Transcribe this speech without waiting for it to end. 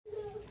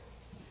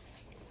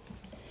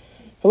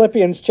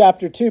Philippians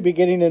chapter 2,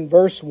 beginning in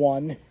verse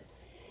 1.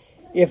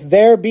 If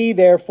there be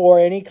therefore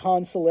any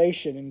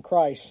consolation in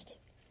Christ,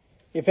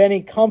 if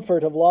any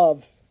comfort of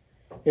love,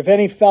 if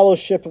any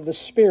fellowship of the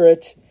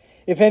Spirit,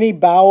 if any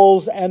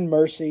bowels and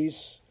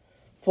mercies,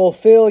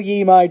 fulfill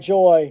ye my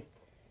joy,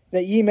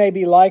 that ye may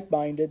be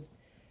like-minded,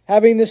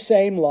 having the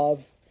same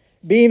love,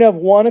 being of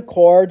one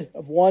accord,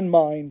 of one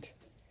mind.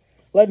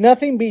 Let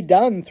nothing be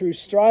done through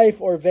strife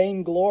or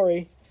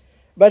vainglory,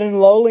 but in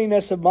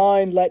lowliness of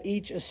mind let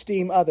each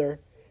esteem other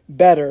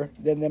better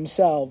than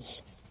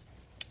themselves.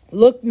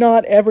 Look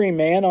not every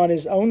man on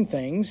his own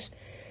things,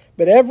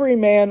 but every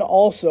man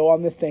also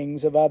on the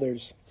things of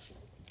others.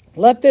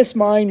 Let this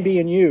mind be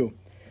in you,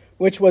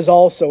 which was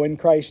also in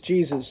Christ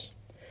Jesus,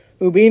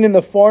 who being in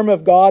the form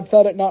of God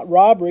thought it not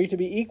robbery to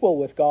be equal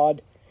with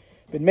God,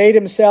 but made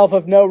himself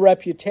of no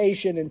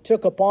reputation, and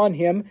took upon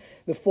him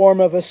the form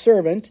of a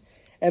servant,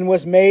 and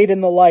was made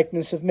in the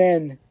likeness of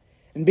men.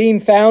 And being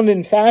found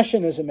in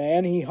fashion as a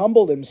man, he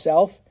humbled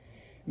himself,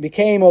 and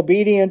became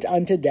obedient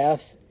unto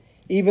death,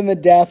 even the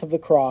death of the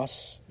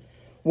cross.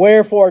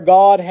 Wherefore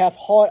God hath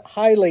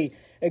highly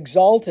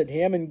exalted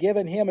him, and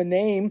given him a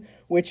name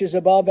which is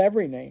above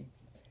every name,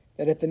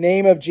 that at the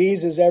name of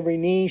Jesus every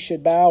knee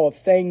should bow, of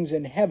things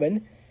in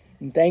heaven,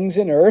 and things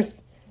in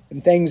earth,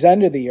 and things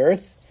under the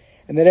earth,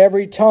 and that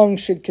every tongue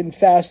should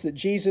confess that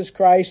Jesus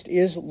Christ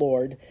is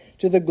Lord,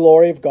 to the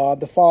glory of God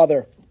the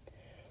Father.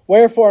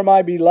 Wherefore,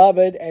 my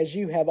beloved, as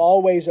you have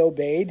always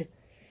obeyed,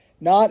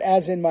 not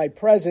as in my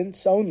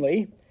presence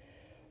only,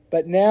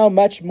 but now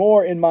much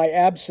more in my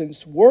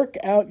absence, work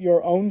out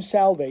your own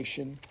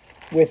salvation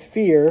with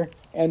fear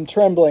and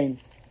trembling.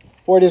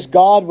 For it is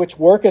God which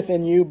worketh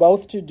in you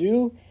both to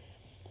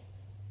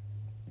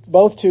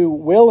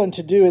will and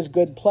to do his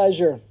good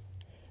pleasure.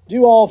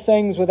 Do all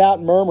things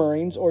without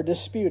murmurings or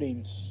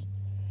disputings,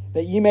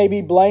 that ye may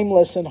be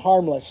blameless and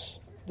harmless,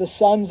 the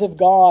sons of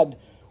God,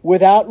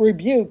 without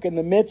rebuke in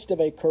the midst of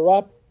a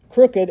corrupt,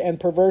 crooked, and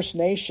perverse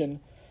nation,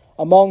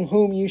 among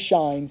whom you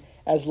shine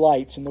as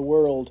lights in the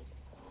world,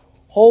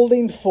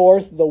 holding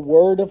forth the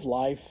word of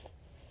life,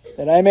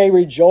 that I may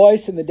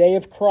rejoice in the day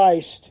of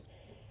Christ,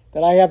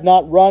 that I have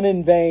not run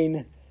in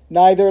vain,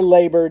 neither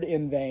labored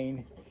in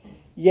vain.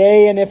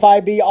 Yea, and if I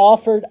be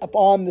offered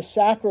upon the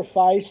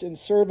sacrifice and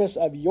service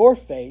of your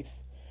faith,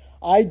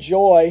 I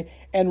joy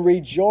and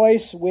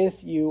rejoice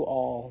with you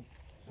all.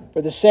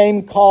 For the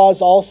same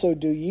cause also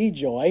do ye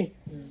joy,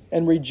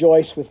 and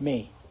rejoice with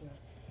me.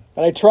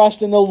 But I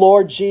trust in the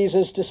Lord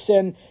Jesus to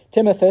send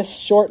Timothy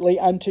shortly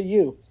unto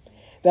you,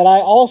 that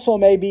I also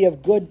may be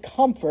of good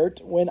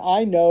comfort when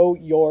I know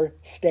your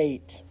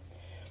state.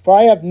 For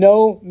I have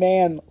no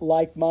man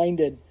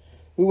like-minded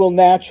who will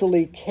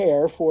naturally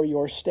care for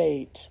your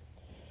state.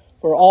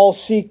 For all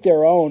seek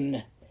their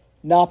own,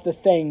 not the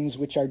things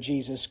which are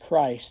Jesus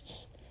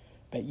Christ's.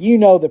 But you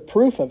know the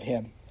proof of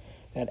him,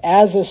 that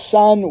as a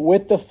son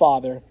with the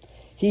Father,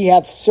 he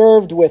hath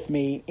served with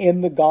me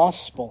in the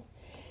gospel.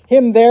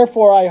 Him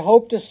therefore I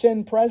hope to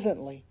send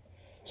presently,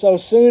 so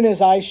soon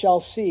as I shall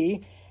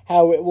see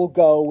how it will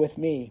go with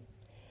me.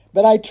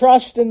 But I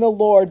trust in the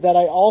Lord that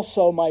I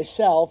also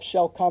myself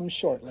shall come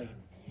shortly.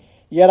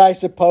 Yet I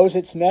suppose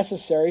it's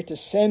necessary to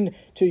send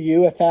to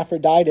you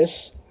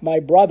Epaphroditus, my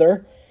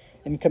brother,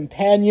 and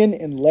companion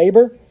in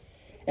labor,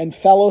 and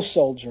fellow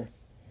soldier,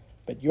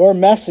 but your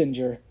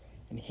messenger,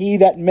 and he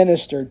that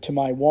ministered to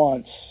my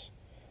wants.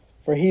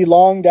 For he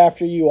longed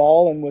after you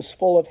all, and was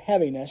full of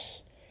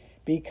heaviness,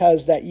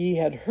 because that ye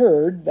had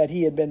heard that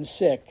he had been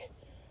sick.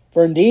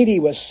 For indeed he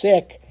was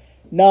sick,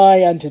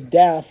 nigh unto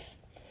death.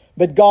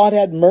 But God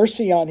had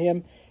mercy on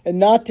him, and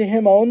not to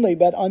him only,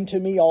 but unto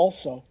me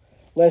also,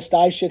 lest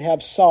I should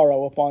have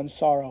sorrow upon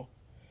sorrow.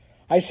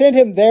 I sent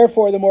him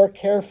therefore the more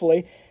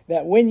carefully,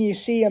 that when ye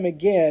see him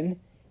again,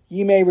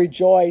 ye may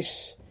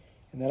rejoice,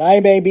 and that I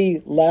may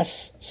be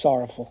less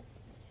sorrowful.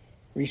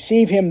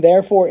 Receive him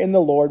therefore in the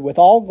Lord with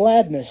all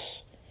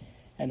gladness,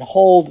 and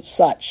hold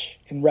such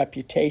in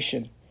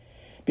reputation.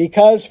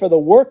 Because for the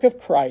work of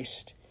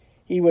Christ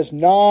he was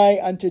nigh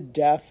unto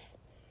death,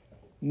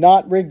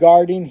 not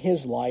regarding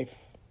his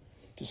life,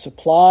 to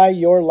supply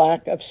your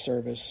lack of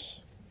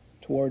service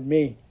toward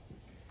me.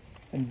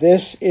 And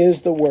this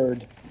is the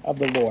word of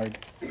the Lord.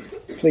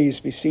 Please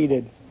be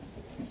seated.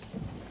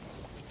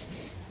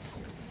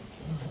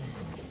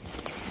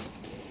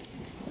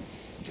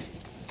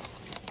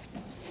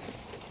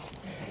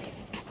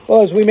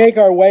 Well, as we make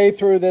our way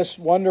through this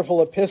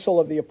wonderful epistle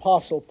of the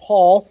Apostle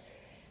Paul,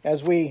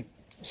 as we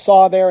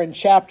saw there in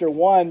chapter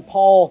 1,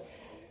 Paul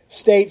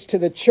states to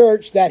the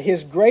church that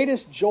his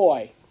greatest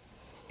joy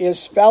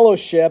is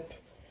fellowship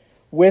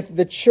with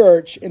the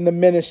church in the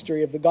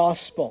ministry of the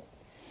gospel.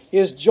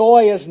 His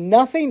joy is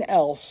nothing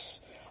else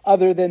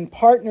other than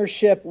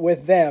partnership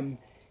with them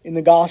in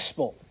the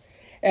gospel.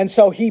 And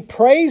so he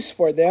prays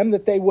for them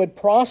that they would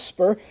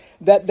prosper,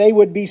 that they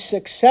would be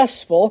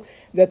successful,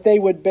 that they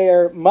would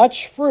bear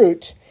much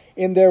fruit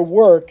in their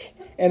work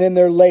and in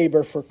their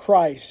labor for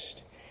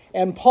Christ.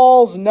 And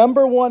Paul's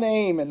number one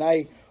aim, and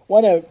I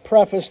want to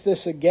preface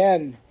this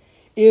again,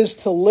 is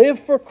to live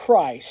for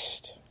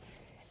Christ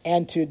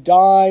and to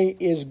die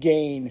is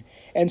gain.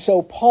 And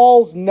so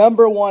Paul's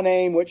number one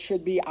aim, which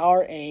should be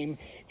our aim,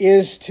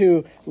 is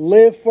to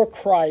live for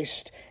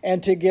Christ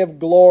and to give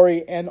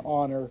glory and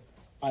honor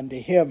unto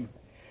Him.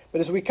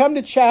 But as we come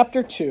to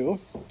chapter 2,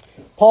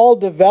 Paul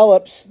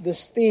develops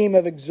this theme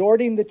of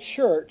exhorting the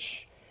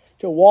church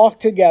to walk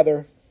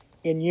together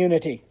in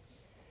unity.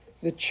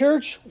 The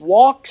church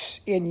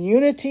walks in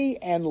unity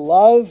and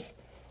love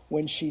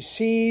when she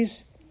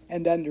sees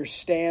and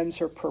understands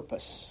her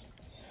purpose.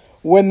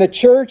 When the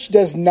church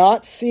does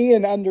not see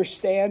and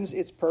understands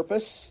its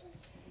purpose,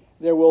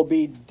 there will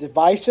be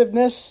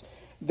divisiveness,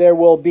 there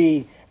will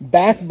be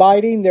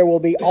backbiting, there will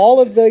be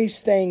all of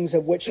these things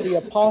of which the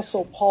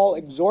Apostle Paul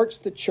exhorts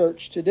the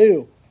church to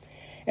do.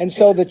 And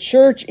so the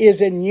church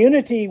is in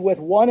unity with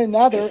one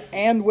another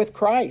and with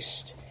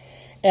Christ.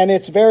 And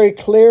it's very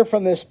clear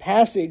from this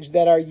passage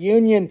that our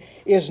union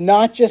is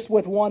not just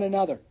with one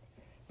another,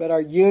 but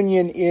our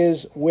union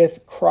is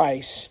with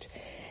Christ.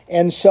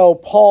 And so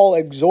Paul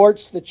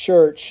exhorts the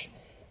church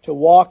to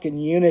walk in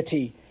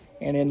unity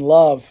and in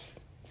love.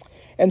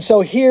 And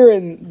so here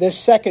in this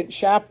second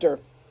chapter,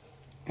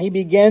 he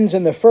begins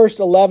in the first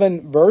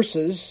 11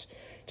 verses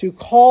to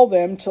call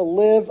them to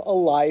live a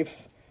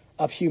life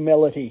of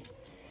humility.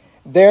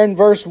 There in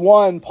verse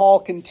 1, Paul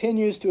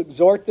continues to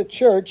exhort the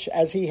church,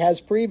 as he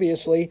has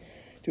previously,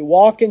 to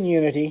walk in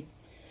unity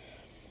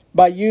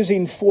by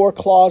using 4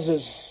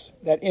 clauses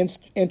that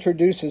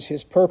introduces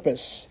his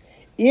purpose.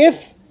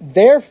 If,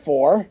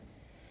 therefore,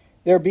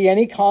 there be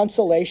any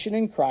consolation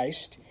in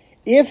Christ,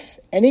 if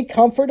any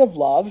comfort of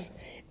love,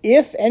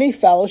 if any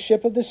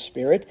fellowship of the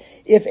Spirit,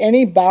 if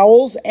any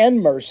bowels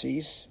and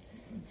mercies,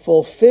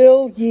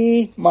 fulfill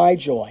ye my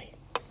joy,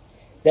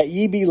 that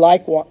ye be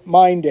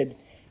like-minded,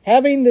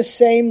 having the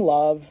same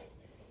love,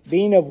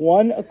 being of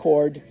one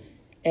accord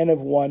and of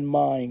one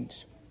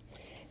mind.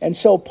 And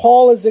so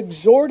Paul is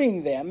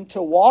exhorting them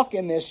to walk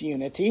in this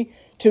unity,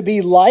 to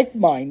be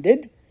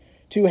like-minded,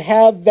 to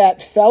have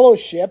that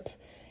fellowship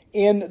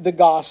in the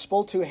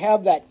gospel, to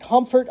have that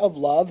comfort of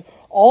love.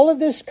 All of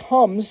this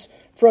comes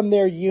from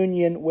their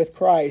union with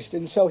Christ.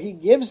 And so he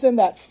gives them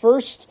that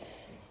first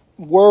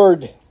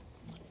word,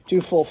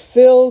 to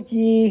fulfill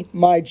ye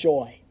my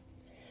joy.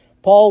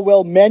 Paul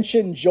will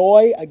mention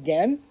joy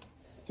again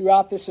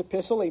throughout this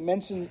epistle. He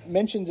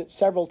mentions it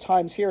several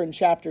times here in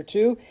chapter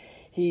 2.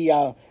 He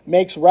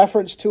makes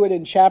reference to it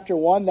in chapter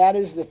 1. That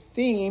is the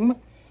theme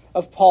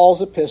of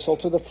Paul's epistle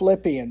to the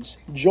Philippians,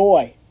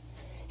 joy.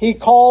 He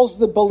calls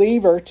the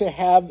believer to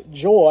have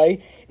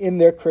joy in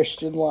their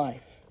Christian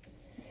life.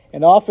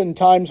 And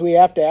oftentimes we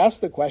have to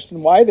ask the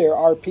question why there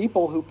are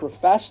people who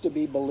profess to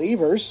be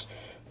believers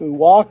who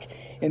walk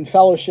in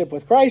fellowship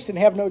with Christ and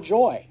have no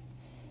joy.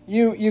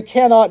 You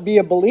cannot be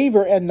a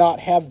believer and not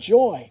have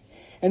joy.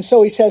 And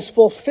so he says,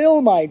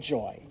 fulfill my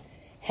joy.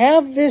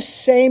 Have this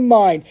same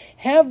mind.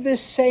 Have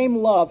this same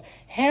love.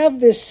 Have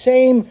this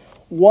same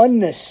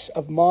oneness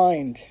of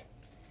mind.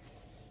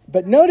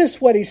 But notice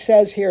what he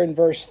says here in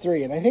verse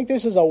 3. And I think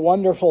this is a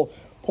wonderful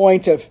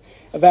point of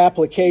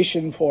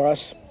application for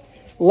us.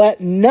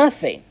 Let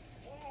nothing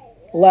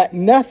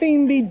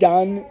be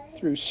done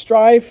through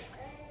strife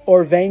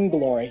or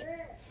vainglory,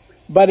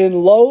 but in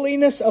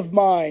lowliness of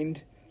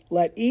mind,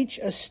 let each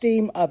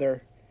esteem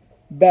other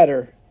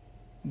better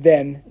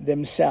than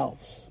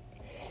themselves.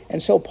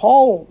 And so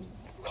Paul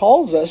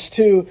calls us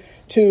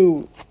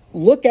to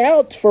look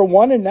out for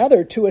one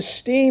another, to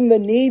esteem the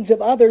needs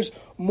of others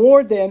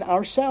more than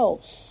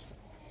ourselves.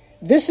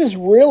 This is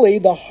really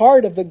the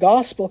heart of the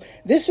gospel.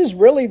 This is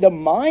really the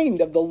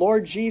mind of the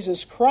Lord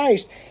Jesus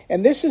Christ.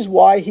 And this is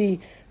why he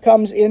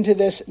comes into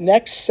this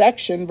next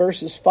section,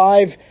 verses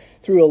 5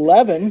 through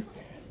 11,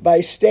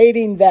 by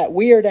stating that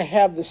we are to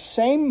have the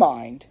same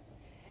mind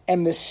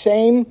and the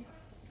same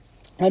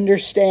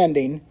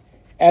understanding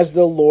as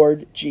the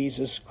Lord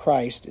Jesus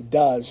Christ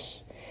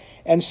does.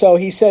 And so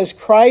he says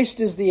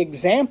Christ is the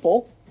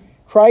example,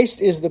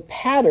 Christ is the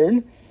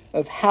pattern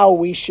of how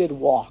we should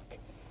walk.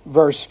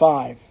 Verse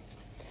 5.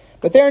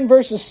 But there in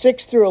verses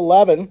 6 through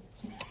 11,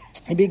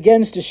 he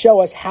begins to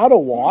show us how to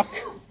walk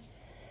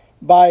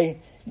by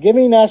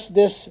giving us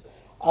this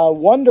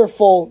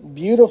wonderful,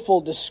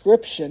 beautiful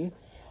description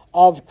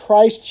of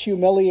Christ's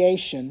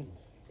humiliation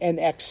and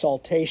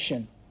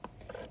exaltation.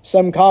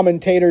 Some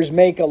commentators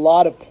make a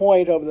lot of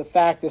point over the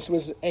fact this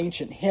was an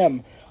ancient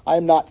hymn.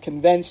 I'm not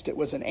convinced it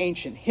was an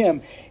ancient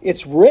hymn.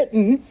 It's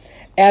written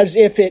as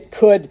if it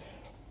could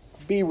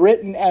be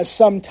written as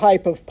some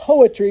type of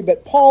poetry,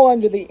 but Paul,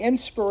 under the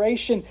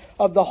inspiration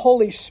of the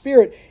Holy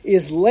Spirit,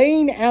 is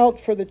laying out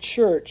for the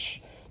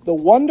church the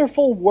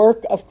wonderful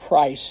work of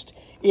Christ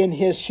in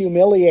his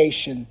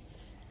humiliation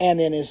and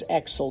in his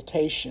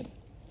exaltation.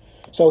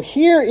 So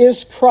here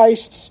is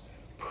Christ's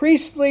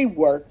priestly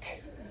work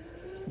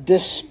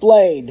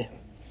displayed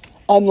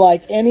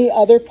unlike any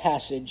other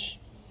passage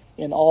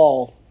in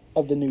all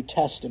of the New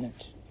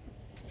Testament.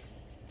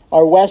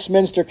 Our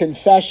Westminster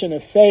Confession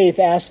of Faith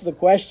asks the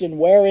question,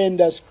 wherein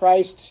does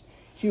Christ's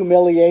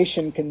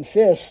humiliation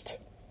consist?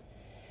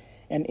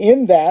 And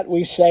in that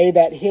we say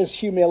that his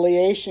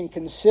humiliation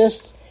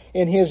consists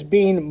in his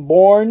being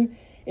born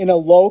in a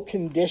low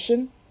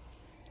condition,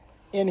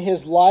 in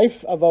his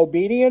life of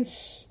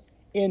obedience,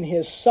 in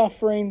his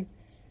suffering,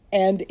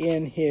 and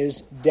in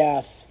his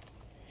death.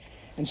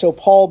 And so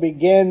Paul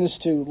begins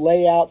to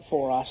lay out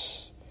for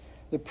us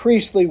the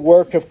priestly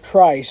work of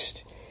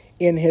Christ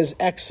in his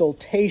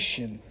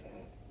exaltation,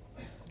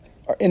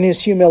 or in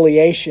his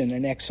humiliation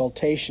and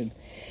exaltation.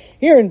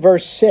 Here in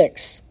verse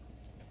 6,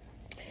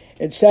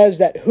 it says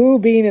that who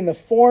being in the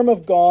form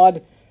of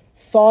God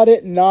thought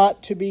it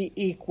not to be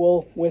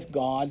equal with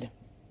God,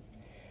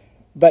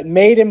 but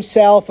made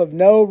himself of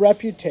no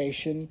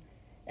reputation,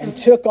 and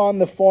took on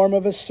the form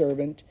of a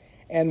servant,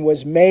 and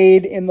was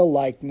made in the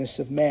likeness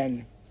of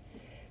men.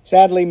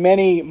 Sadly,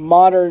 many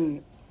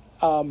modern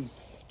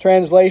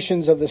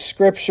translations of the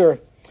Scripture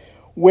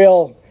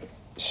will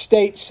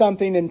state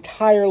something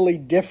entirely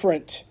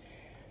different,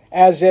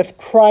 as if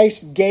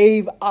Christ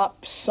gave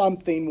up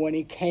something when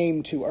he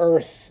came to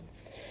earth.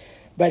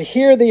 But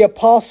here the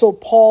Apostle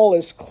Paul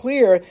is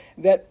clear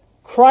that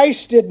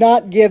Christ did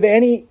not give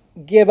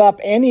up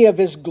any of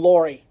his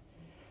glory.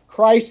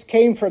 Christ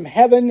came from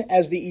heaven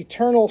as the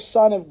eternal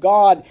Son of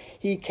God.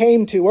 He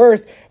came to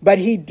earth, but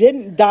he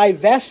didn't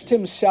divest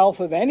himself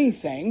of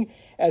anything,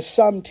 as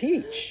some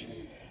teach.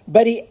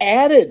 But he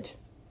added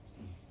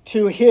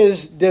to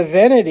his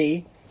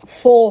divinity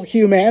full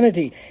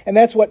humanity. And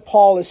that's what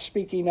Paul is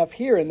speaking of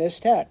here in this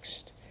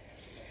text.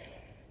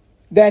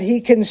 That he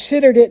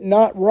considered it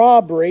not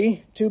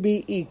robbery to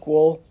be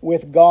equal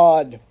with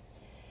God.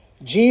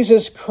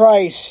 Jesus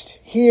Christ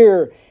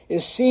here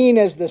is seen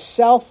as the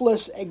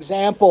selfless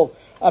example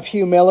of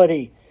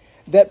humility,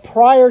 that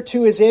prior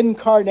to his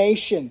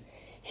incarnation,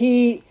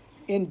 he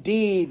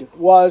indeed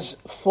was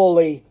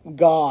fully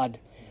God.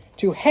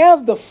 To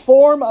have the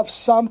form of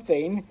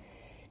something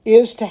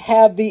is to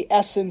have the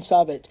essence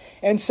of it.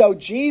 And so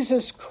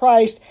Jesus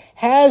Christ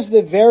has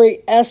the very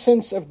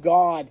essence of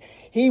God.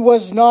 He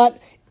was not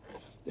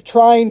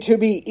trying to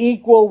be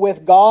equal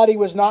with God. He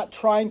was not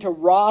trying to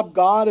rob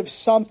God of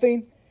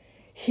something.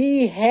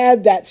 He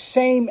had that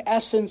same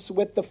essence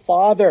with the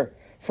Father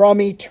from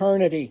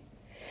eternity.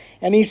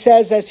 And he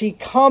says, as he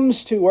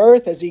comes to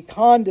earth, as he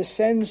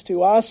condescends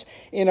to us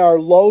in our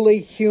lowly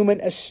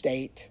human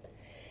estate,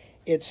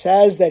 it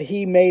says that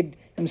he made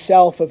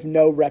himself of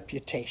no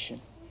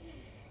reputation.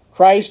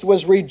 Christ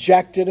was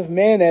rejected of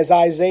men, as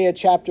Isaiah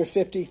chapter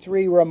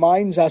 53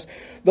 reminds us.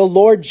 The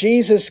Lord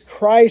Jesus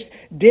Christ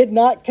did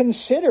not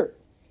consider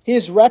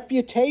his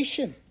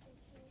reputation,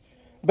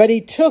 but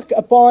he took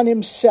upon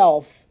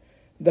himself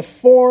the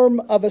form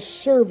of a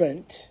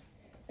servant,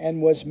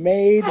 and was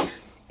made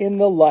in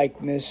the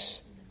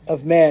likeness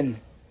of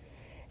men.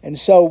 And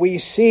so we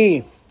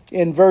see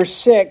in verse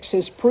 6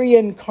 his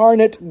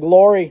pre-incarnate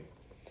glory.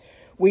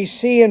 We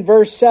see in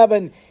verse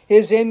 7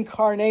 his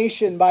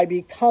incarnation by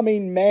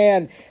becoming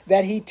man,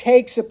 that he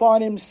takes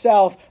upon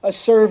himself a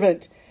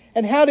servant.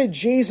 And how did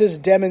Jesus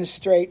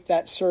demonstrate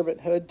that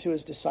servanthood to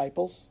his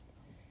disciples?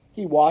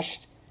 He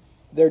washed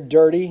their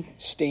dirty,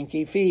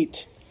 stinky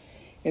feet.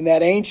 In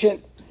that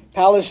ancient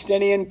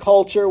Palestinian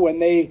culture, when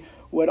they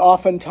would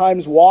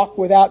oftentimes walk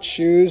without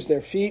shoes, their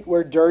feet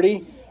were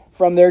dirty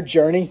from their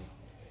journey.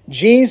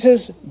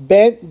 Jesus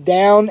bent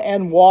down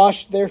and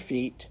washed their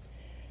feet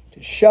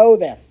to show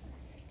them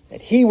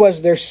that he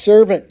was their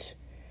servant,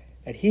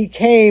 that he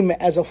came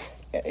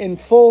in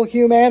full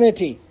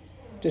humanity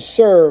to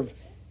serve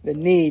the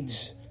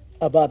needs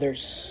of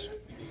others.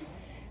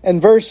 In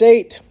verse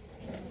 8,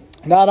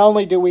 not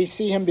only do we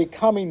see him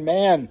becoming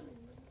man,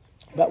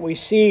 but we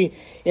see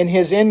in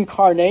his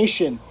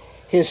incarnation,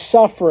 his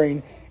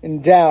suffering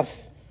and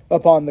death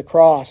upon the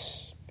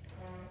cross.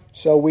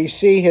 So we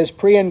see his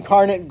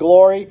pre-incarnate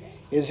glory,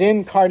 his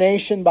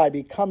incarnation by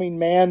becoming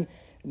man.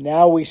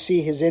 Now we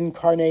see his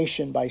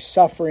incarnation by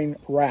suffering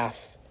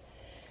wrath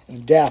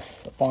and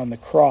death upon the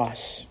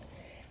cross.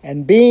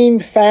 And being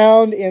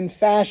found in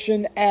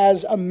fashion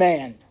as a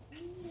man,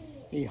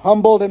 he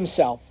humbled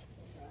himself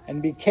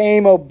and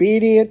became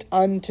obedient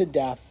unto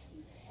death,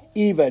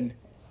 even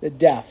the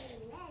death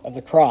of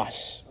the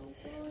cross.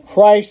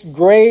 Christ's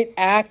great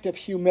act of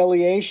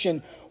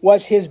humiliation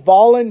was his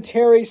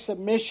voluntary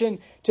submission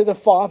to the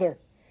Father,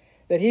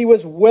 that he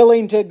was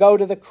willing to go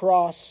to the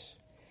cross,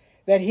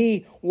 that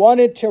he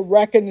wanted to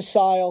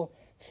reconcile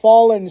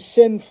fallen,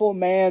 sinful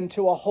man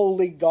to a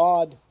holy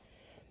God.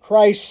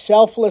 Christ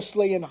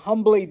selflessly and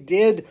humbly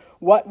did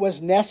what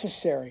was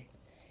necessary.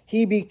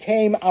 He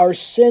became our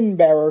sin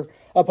bearer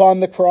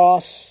upon the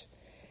cross.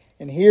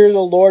 And here the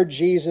Lord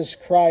Jesus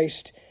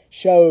Christ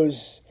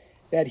shows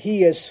that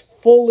he is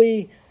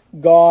fully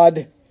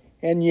God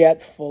and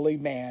yet fully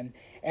man.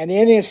 And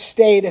in his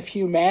state of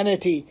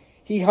humanity,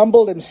 he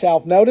humbled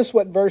himself. Notice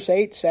what verse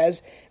 8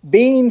 says.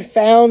 Being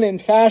found in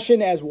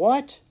fashion as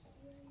what?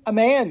 A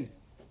man.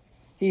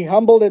 He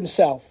humbled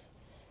himself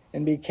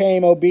and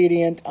became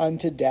obedient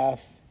unto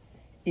death,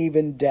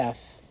 even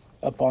death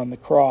upon the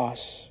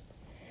cross.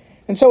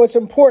 And so it's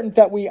important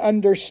that we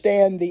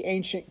understand the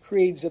ancient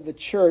creeds of the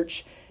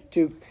church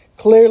to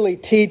clearly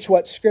teach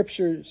what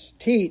Scriptures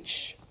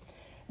teach,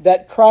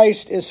 that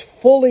Christ is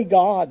fully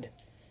God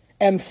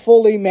and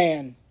fully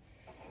man.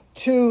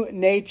 Two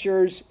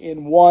natures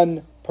in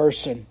one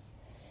person.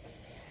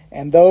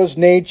 And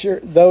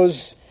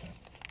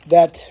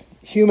that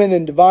human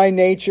and divine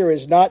nature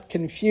is not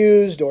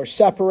confused or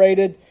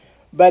separated,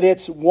 but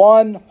it's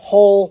one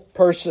whole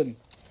person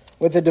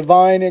with a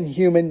divine and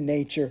human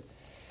nature.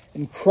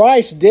 And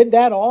Christ did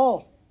that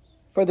all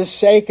for the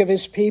sake of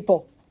his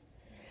people.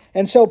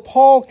 And so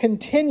Paul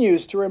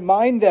continues to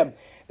remind them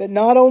that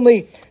not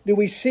only do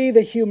we see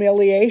the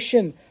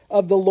humiliation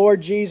of the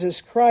Lord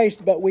Jesus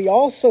Christ, but we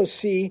also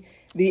see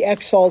the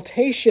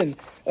exaltation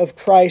of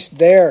Christ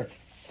there.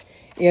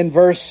 In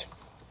verse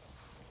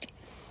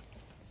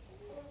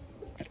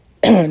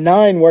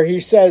 9, where he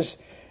says,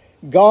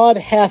 God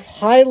hath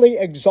highly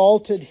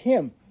exalted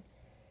him,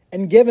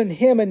 and given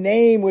him a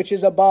name which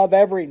is above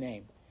every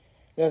name,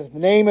 that at the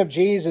name of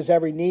Jesus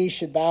every knee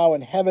should bow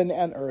in heaven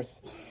and earth,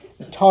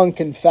 the tongue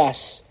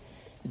confess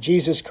that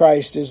Jesus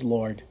Christ is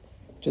Lord,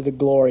 to the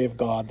glory of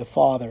God the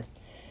Father.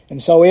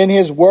 And so in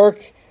his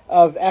work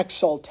of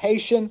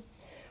exaltation,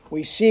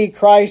 we see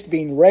Christ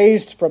being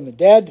raised from the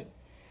dead,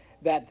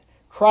 that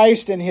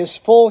Christ in his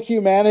full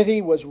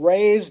humanity was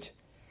raised,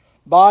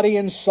 body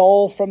and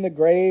soul, from the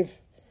grave.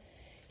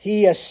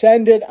 He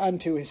ascended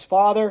unto his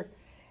Father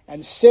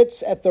and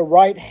sits at the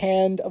right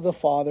hand of the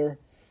Father,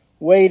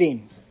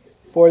 waiting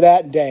for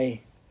that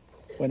day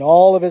when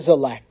all of his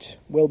elect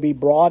will be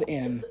brought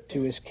in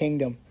to his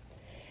kingdom.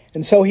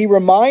 And so he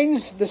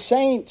reminds the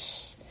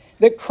saints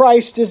that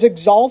Christ is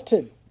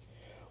exalted.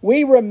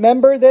 We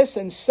remember this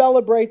and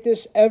celebrate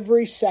this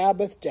every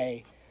Sabbath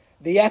day,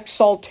 the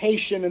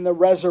exaltation and the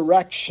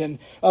resurrection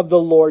of the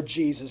Lord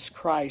Jesus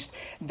Christ.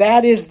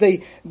 That is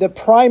the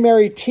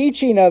primary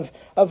teaching of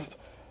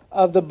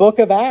the book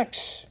of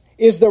Acts,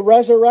 is the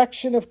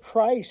resurrection of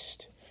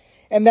Christ.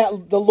 And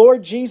that the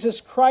Lord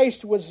Jesus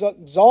Christ was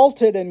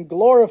exalted and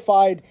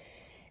glorified,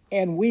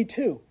 and we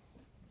too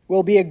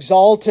will be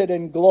exalted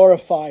and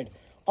glorified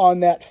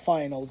on that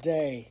final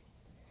day.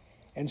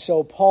 And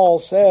so Paul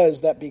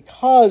says that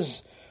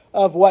because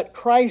of what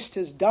Christ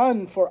has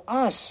done for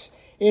us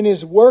in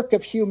his work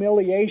of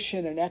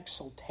humiliation and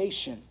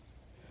exaltation,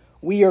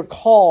 we are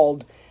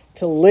called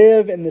to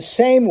live in the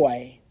same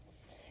way,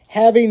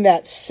 having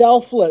that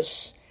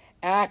selfless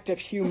act of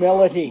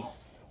humility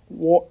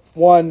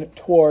one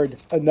toward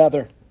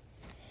another.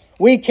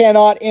 We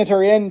cannot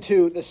enter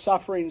into the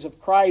sufferings of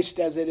Christ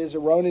as it is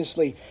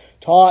erroneously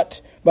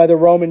taught by the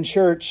Roman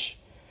Church,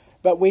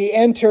 but we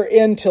enter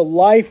into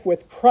life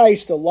with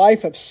Christ, a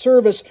life of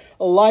service,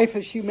 a life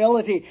of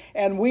humility,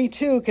 and we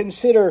too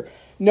consider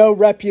no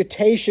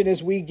reputation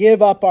as we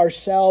give up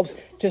ourselves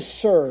to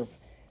serve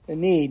the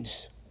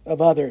needs of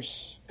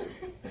others.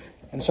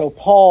 And so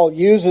Paul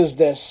uses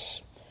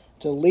this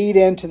to lead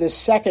into this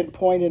second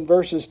point in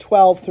verses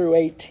 12 through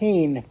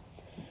 18,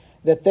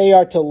 that they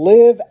are to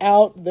live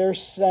out their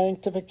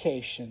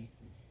sanctification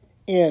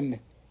in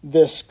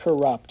this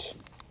corrupt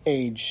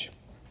age.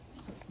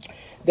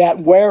 That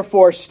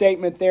wherefore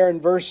statement there in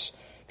verse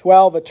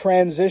 12, a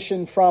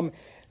transition from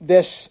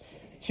this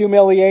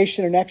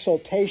humiliation and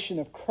exaltation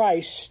of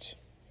Christ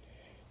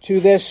to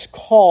this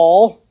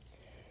call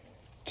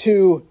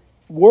to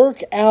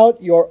work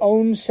out your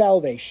own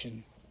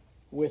salvation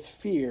with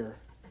fear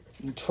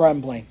and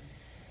trembling.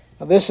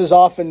 Now, this is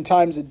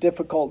oftentimes a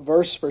difficult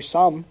verse for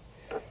some.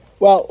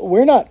 Well,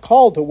 we're not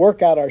called to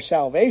work out our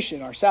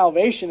salvation. Our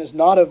salvation is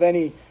not of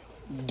any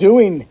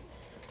doing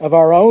of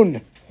our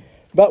own.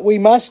 But we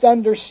must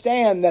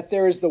understand that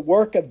there is the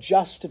work of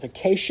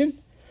justification,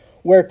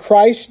 where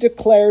Christ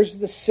declares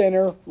the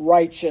sinner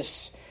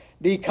righteous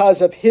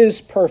because of his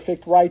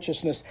perfect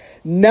righteousness.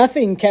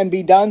 Nothing can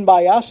be done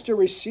by us to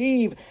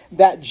receive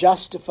that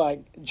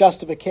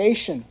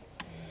justification.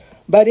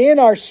 But in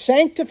our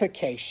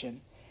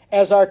sanctification,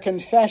 as our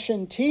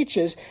confession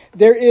teaches,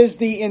 there is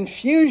the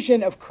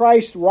infusion of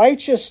Christ's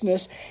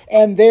righteousness,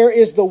 and there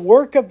is the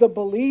work of the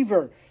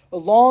believer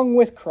along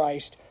with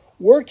Christ,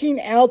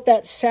 working out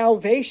that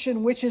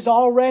salvation which is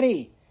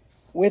already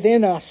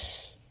within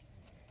us.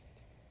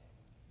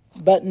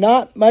 But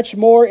not much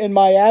more in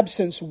my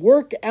absence.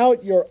 Work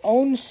out your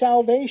own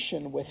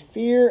salvation with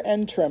fear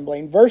and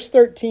trembling. Verse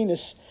 13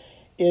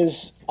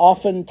 is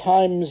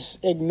oftentimes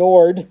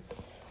ignored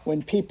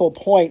when people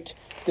point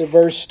to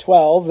verse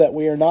 12 that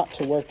we are not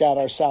to work out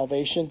our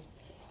salvation.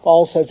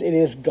 Paul says, it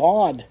is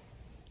God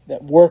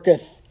that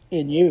worketh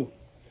in you,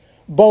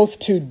 both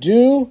to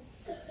do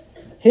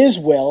his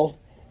will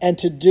and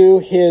to do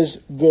his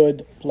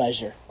good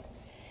pleasure.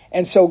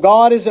 And so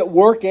God is at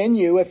work in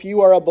you if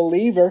you are a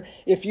believer.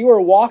 If you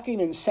are walking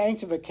in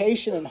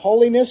sanctification and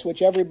holiness,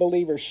 which every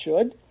believer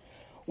should,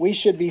 we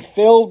should be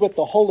filled with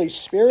the Holy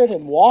Spirit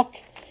and walk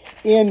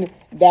in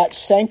that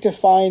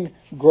sanctifying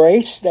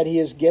grace that he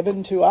has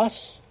given to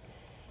us.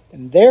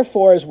 And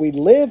therefore, as we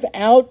live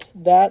out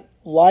that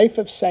life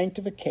of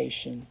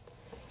sanctification,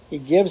 he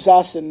gives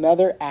us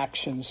another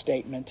action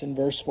statement in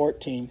verse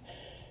 14.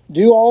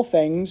 Do all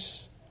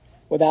things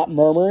without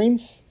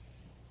murmurings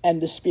and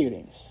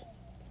disputings.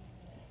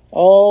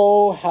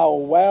 Oh, how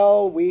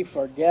well we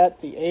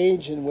forget the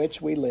age in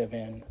which we live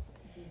in.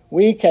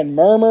 We can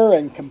murmur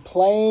and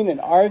complain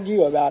and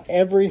argue about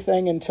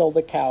everything until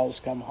the cows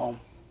come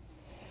home.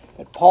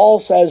 But Paul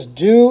says,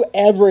 do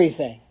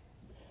everything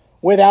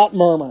without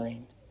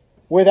murmuring,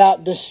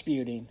 without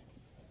disputing.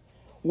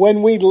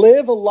 When we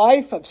live a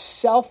life of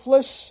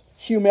selfless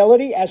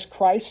humility as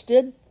Christ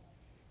did,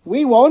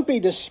 we won't be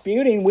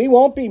disputing, we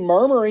won't be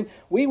murmuring,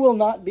 we will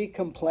not be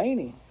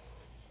complaining.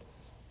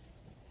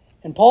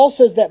 And Paul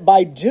says that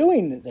by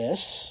doing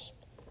this,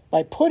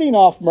 by putting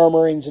off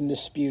murmurings and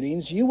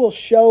disputings, you will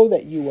show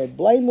that you are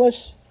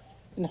blameless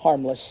and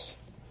harmless,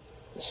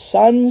 the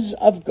sons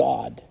of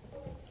God,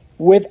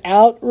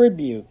 without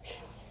rebuke,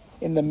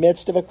 in the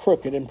midst of a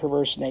crooked and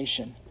perverse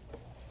nation.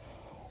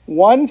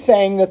 One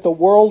thing that the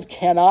world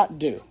cannot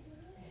do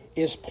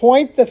is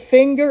point the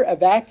finger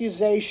of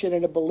accusation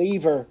at a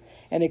believer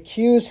and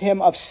accuse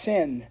him of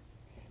sin,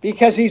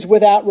 because he's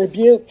without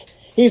rebuke.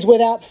 He's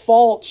without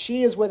fault.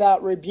 She is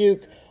without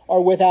rebuke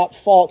or without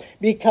fault,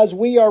 because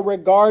we are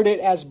regarded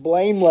as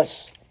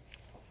blameless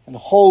and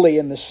holy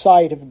in the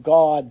sight of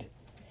God.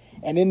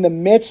 And in the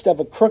midst of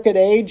a crooked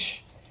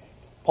age,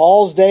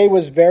 Paul's day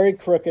was very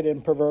crooked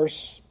and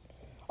perverse.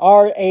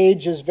 Our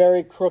age is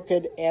very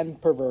crooked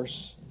and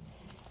perverse.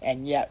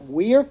 And yet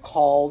we are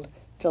called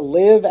to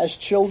live as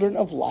children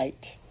of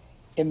light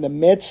in the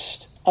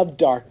midst of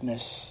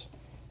darkness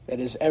that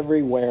is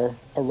everywhere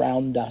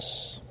around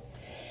us.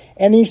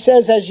 And he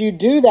says, as you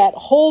do that,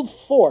 hold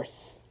forth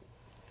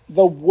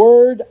the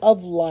word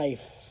of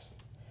life,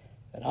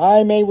 that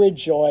I may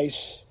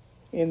rejoice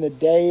in the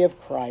day of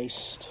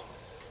Christ,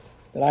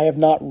 that I have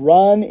not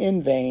run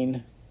in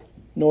vain,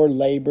 nor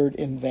labored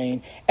in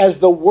vain. As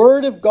the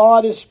word of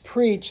God is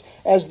preached,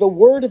 as the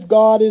word of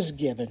God is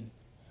given,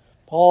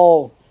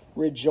 Paul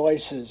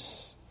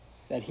rejoices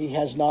that he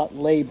has not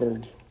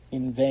labored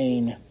in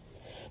vain.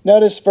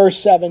 Notice verse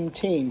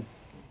 17.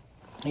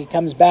 He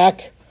comes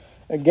back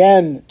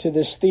again to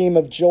this theme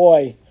of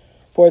joy.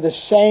 For the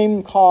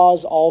same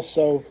cause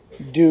also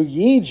do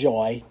ye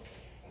joy,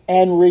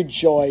 and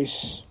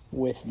rejoice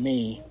with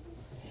me.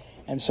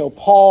 And so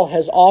Paul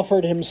has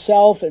offered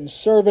himself in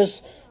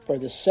service for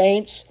the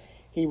saints.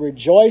 He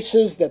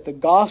rejoices that the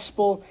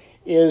gospel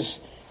is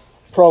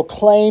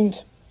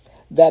proclaimed,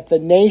 that the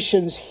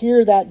nations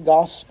hear that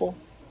gospel.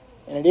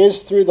 And it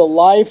is through the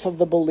life of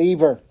the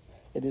believer,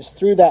 it is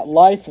through that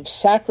life of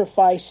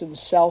sacrifice and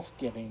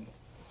self-giving,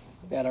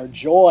 that our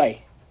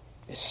joy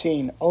is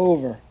seen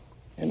over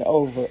and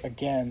over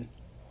again.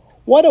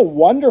 What a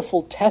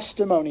wonderful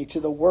testimony to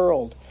the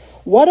world.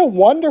 What a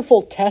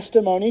wonderful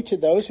testimony to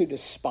those who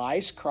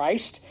despise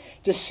Christ,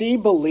 to see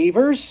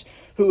believers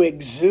who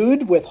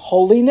exude with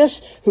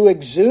holiness, who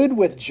exude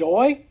with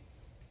joy.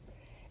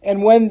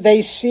 And when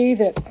they see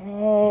that,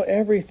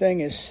 everything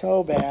is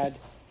so bad,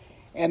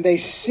 and they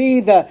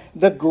see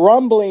the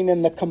grumbling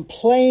and the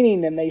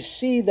complaining, and they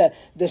see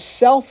the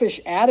selfish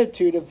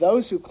attitude of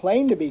those who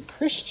claim to be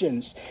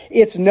Christians,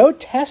 it's no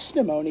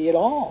testimony at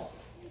all.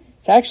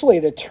 It's actually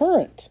a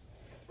deterrent.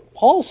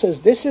 Paul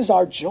says this is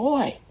our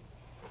joy.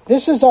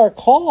 This is our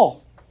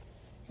call,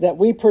 that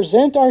we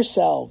present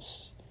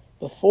ourselves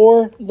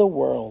before the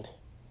world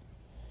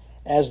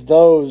as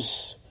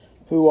those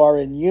who are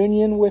in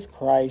union with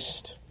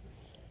Christ,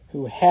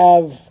 who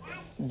have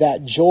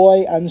that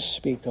joy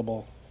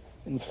unspeakable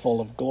and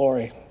full of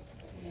glory.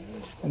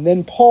 And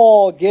then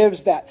Paul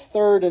gives that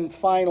third and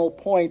final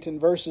point in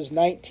verses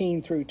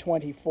 19 through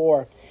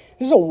 24.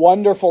 This is a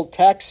wonderful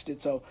text.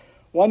 It's a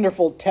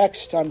wonderful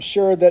text, I'm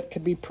sure, that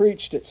could be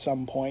preached at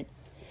some point.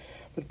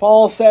 But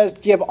Paul says,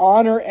 give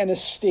honor and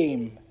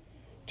esteem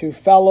to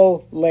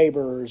fellow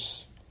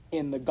laborers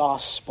in the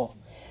gospel.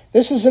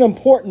 This is an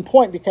important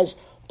point because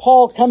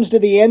Paul comes to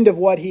the end of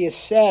what he has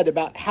said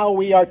about how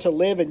we are to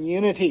live in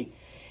unity,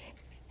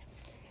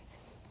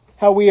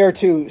 how we are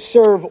to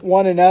serve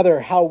one another,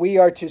 how we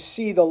are to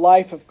see the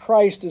life of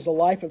Christ as a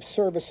life of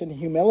service and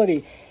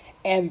humility.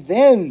 And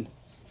then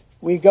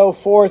we go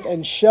forth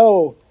and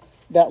show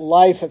that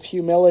life of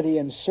humility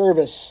and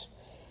service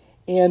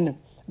in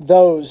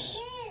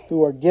those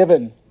who are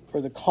given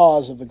for the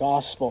cause of the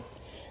gospel.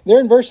 There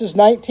in verses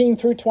 19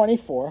 through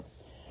 24,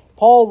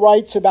 Paul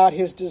writes about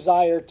his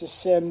desire to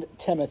send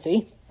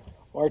Timothy,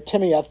 or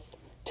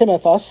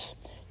Timotheus,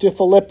 to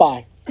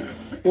Philippi.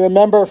 You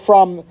remember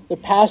from the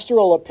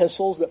pastoral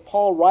epistles that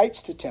Paul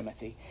writes to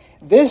Timothy.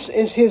 This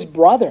is his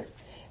brother.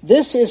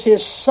 This is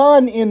his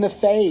son in the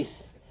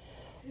faith.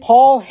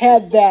 Paul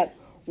had that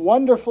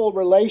wonderful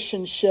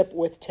relationship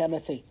with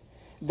Timothy.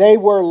 They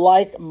were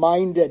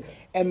like-minded,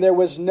 and there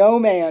was no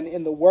man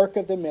in the work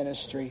of the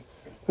ministry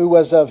who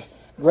was of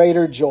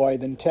greater joy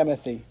than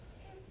Timothy.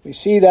 We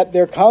see that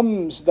there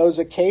comes those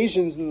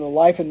occasions in the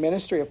life and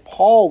ministry of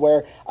Paul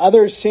where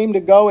others seem to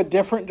go a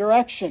different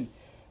direction.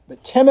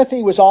 But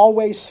Timothy was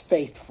always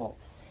faithful,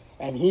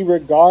 and he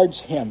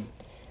regards him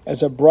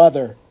as a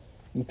brother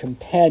and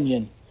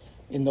companion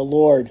in the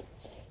Lord.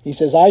 He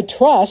says, I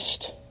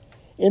trust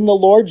in the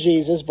Lord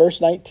Jesus,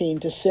 verse 19,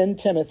 to send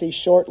Timothy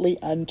shortly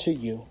unto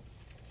you,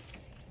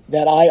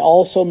 that I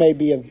also may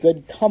be of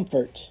good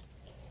comfort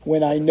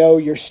when I know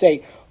your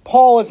state.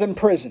 Paul is in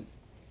prison.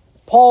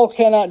 Paul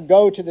cannot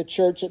go to the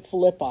church at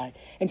Philippi.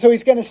 And so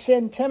he's going to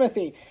send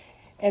Timothy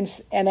and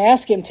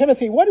ask him,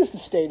 Timothy, what is the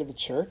state of the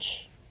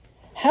church?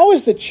 How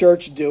is the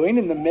church doing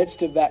in the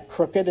midst of that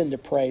crooked and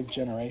depraved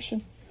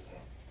generation?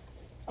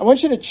 I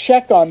want you to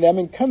check on them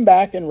and come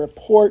back and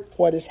report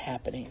what is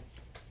happening.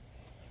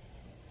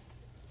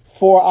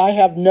 For I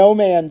have no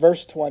man,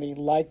 verse 20,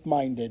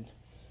 like-minded,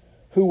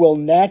 who will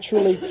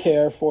naturally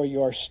care for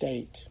your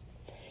state.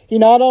 He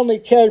not only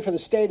cared for the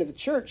state of the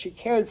church, he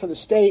cared for the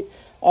state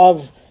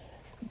of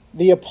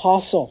the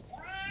apostle.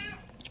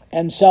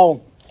 And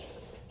so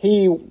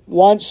he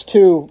wants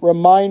to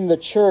remind the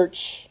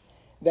church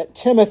that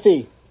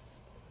Timothy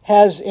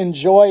has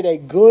enjoyed a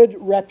good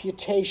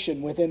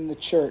reputation within the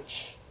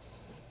church.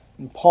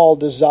 And Paul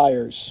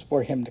desires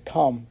for him to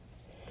come.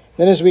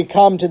 Then as we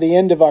come to the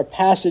end of our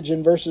passage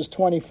in verses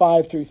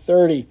 25 through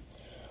 30,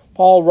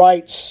 Paul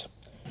writes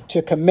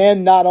to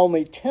commend not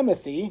only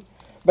Timothy,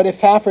 but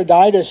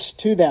Epaphroditus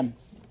to them.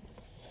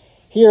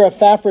 Here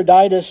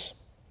Epaphroditus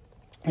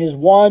is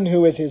one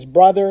who is his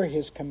brother,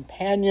 his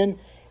companion,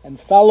 and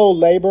fellow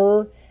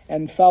laborer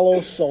and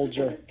fellow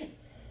soldier,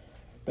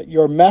 but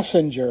your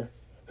messenger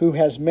who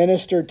has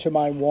ministered to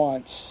my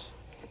wants.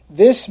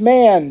 This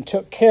man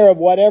took care of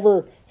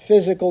whatever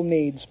physical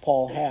needs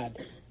Paul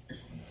had.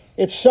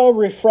 It's so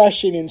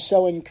refreshing and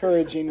so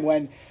encouraging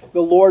when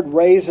the Lord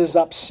raises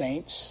up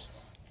saints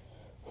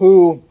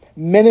who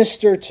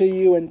minister to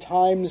you in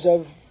times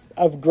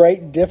of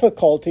great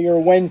difficulty or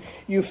when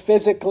you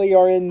physically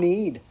are in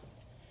need.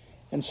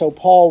 And so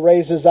Paul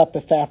raises up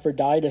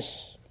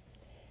Epaphroditus.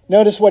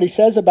 Notice what he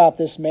says about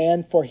this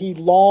man, for he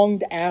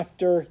longed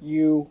after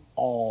you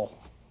all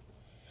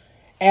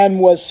and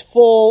was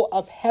full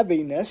of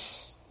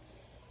heaviness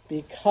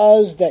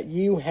because that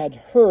you had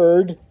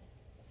heard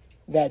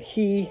that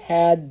he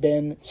had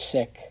been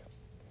sick.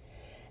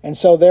 And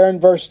so there in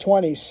verse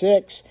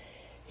 26,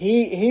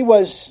 he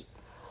was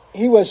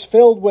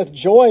filled with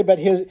joy, but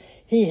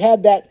he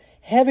had that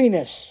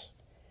heaviness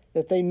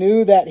that they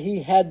knew that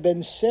he had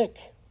been sick.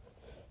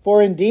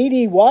 For indeed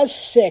he was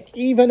sick,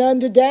 even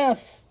unto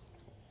death.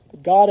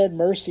 But God had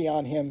mercy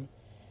on him,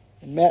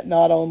 and met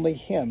not only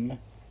him,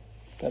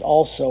 but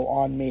also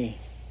on me.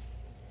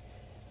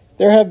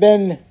 There have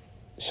been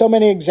so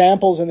many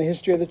examples in the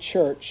history of the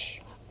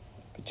church,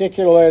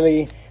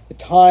 particularly the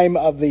time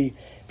of the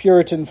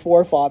Puritan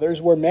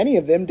forefathers, where many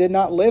of them did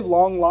not live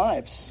long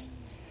lives.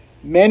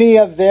 Many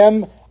of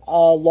them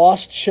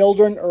lost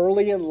children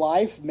early in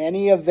life.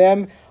 Many of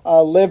them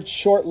lived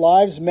short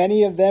lives.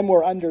 Many of them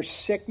were under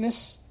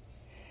sickness.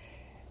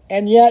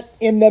 And yet,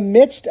 in the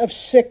midst of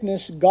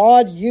sickness,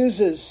 God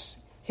uses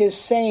His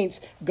saints.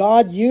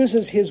 God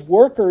uses His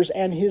workers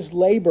and His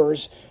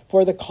laborers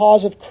for the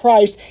cause of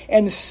Christ.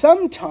 And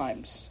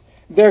sometimes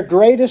their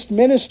greatest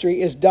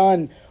ministry is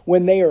done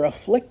when they are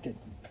afflicted,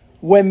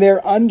 when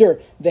they're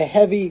under the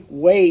heavy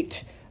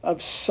weight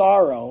of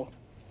sorrow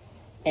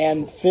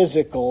and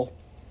physical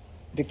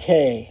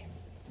decay.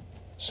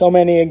 So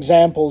many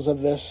examples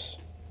of this.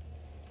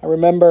 I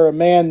remember a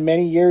man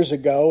many years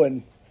ago,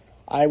 and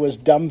I was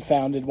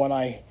dumbfounded when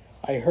I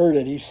heard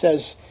it. He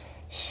says,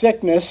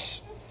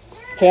 sickness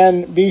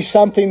can be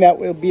something that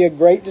will be a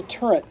great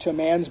deterrent to a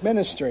man's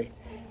ministry.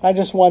 I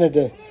just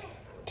wanted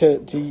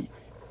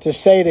to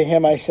say to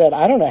him, I said,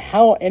 I don't know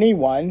how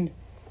anyone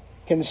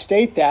can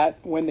state that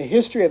when the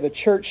history of the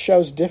church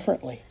shows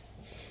differently.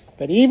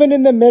 But even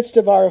in the midst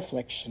of our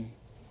affliction,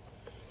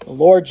 the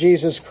Lord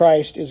Jesus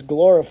Christ is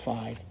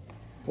glorified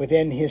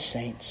within His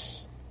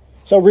saints.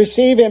 So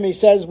receive Him, he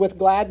says, with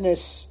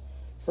gladness,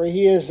 for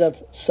He is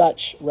of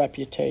such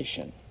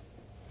reputation.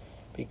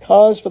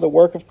 Because for the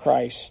work of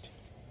Christ,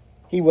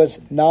 He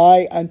was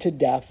nigh unto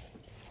death,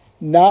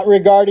 not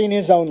regarding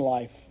His own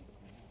life,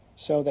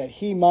 so that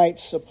He might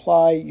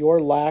supply your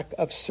lack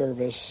of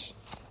service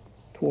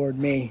toward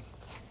me.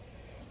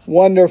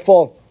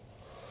 Wonderful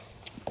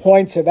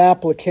points of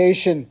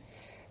application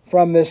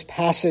from this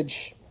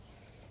passage,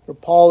 where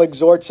Paul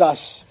exhorts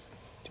us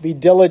to be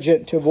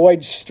diligent, to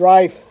avoid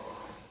strife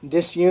and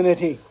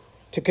disunity,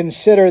 to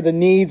consider the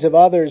needs of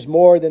others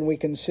more than we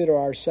consider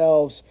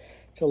ourselves,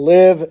 to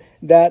live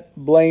that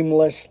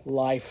blameless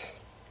life.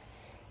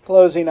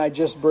 Closing, I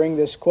just bring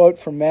this quote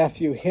from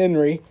Matthew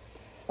Henry.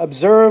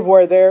 Observe,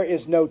 where there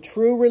is no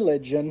true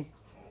religion,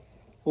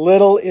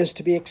 little is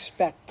to be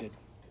expected,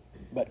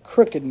 but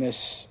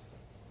crookedness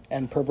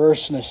and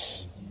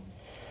perverseness.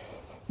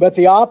 But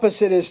the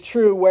opposite is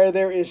true, where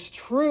there is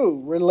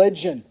true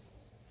religion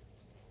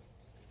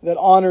that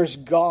honors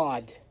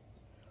God.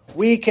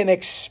 We can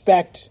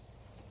expect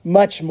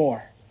much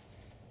more.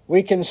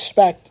 We can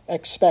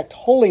expect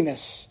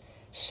holiness,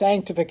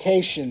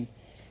 sanctification,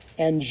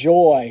 and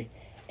joy,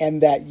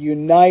 and that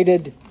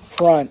united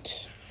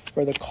front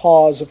for the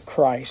cause of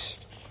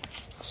Christ.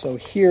 So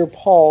here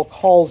Paul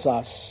calls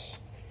us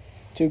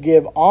to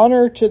give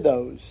honor to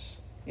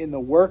those in the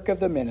work of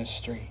the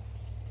ministry,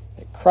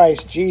 that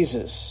Christ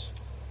Jesus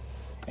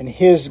and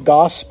His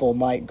gospel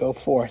might go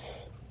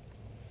forth.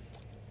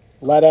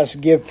 Let us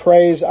give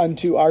praise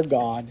unto our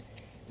God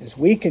as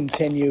we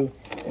continue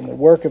in the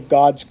work of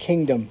God's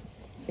kingdom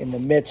in the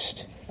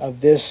midst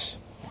of this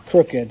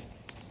crooked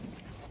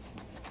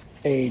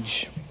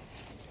age.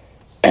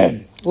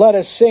 Let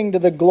us sing to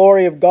the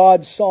glory of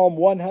God, Psalm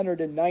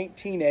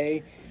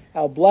 119a,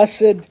 How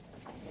blessed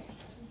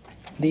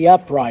the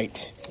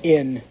upright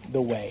in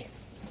the way.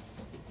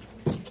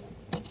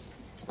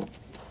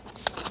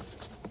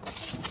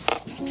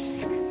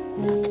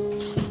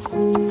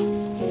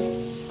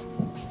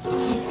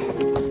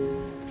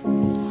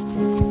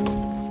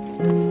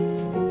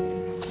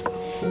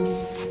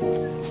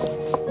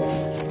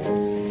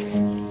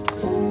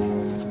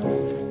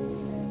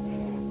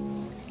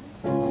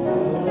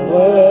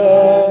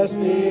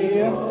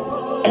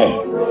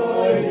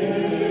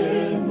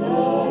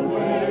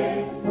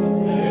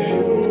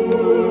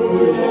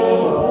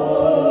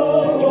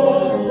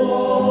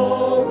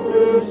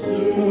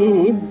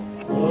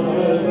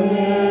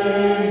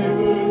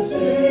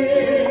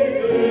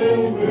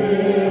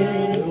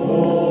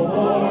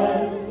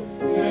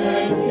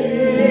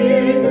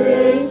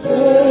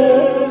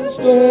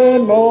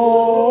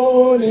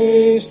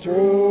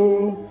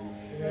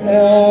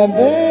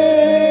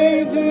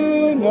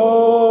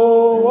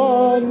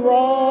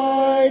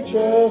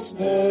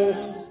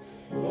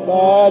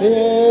 But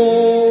in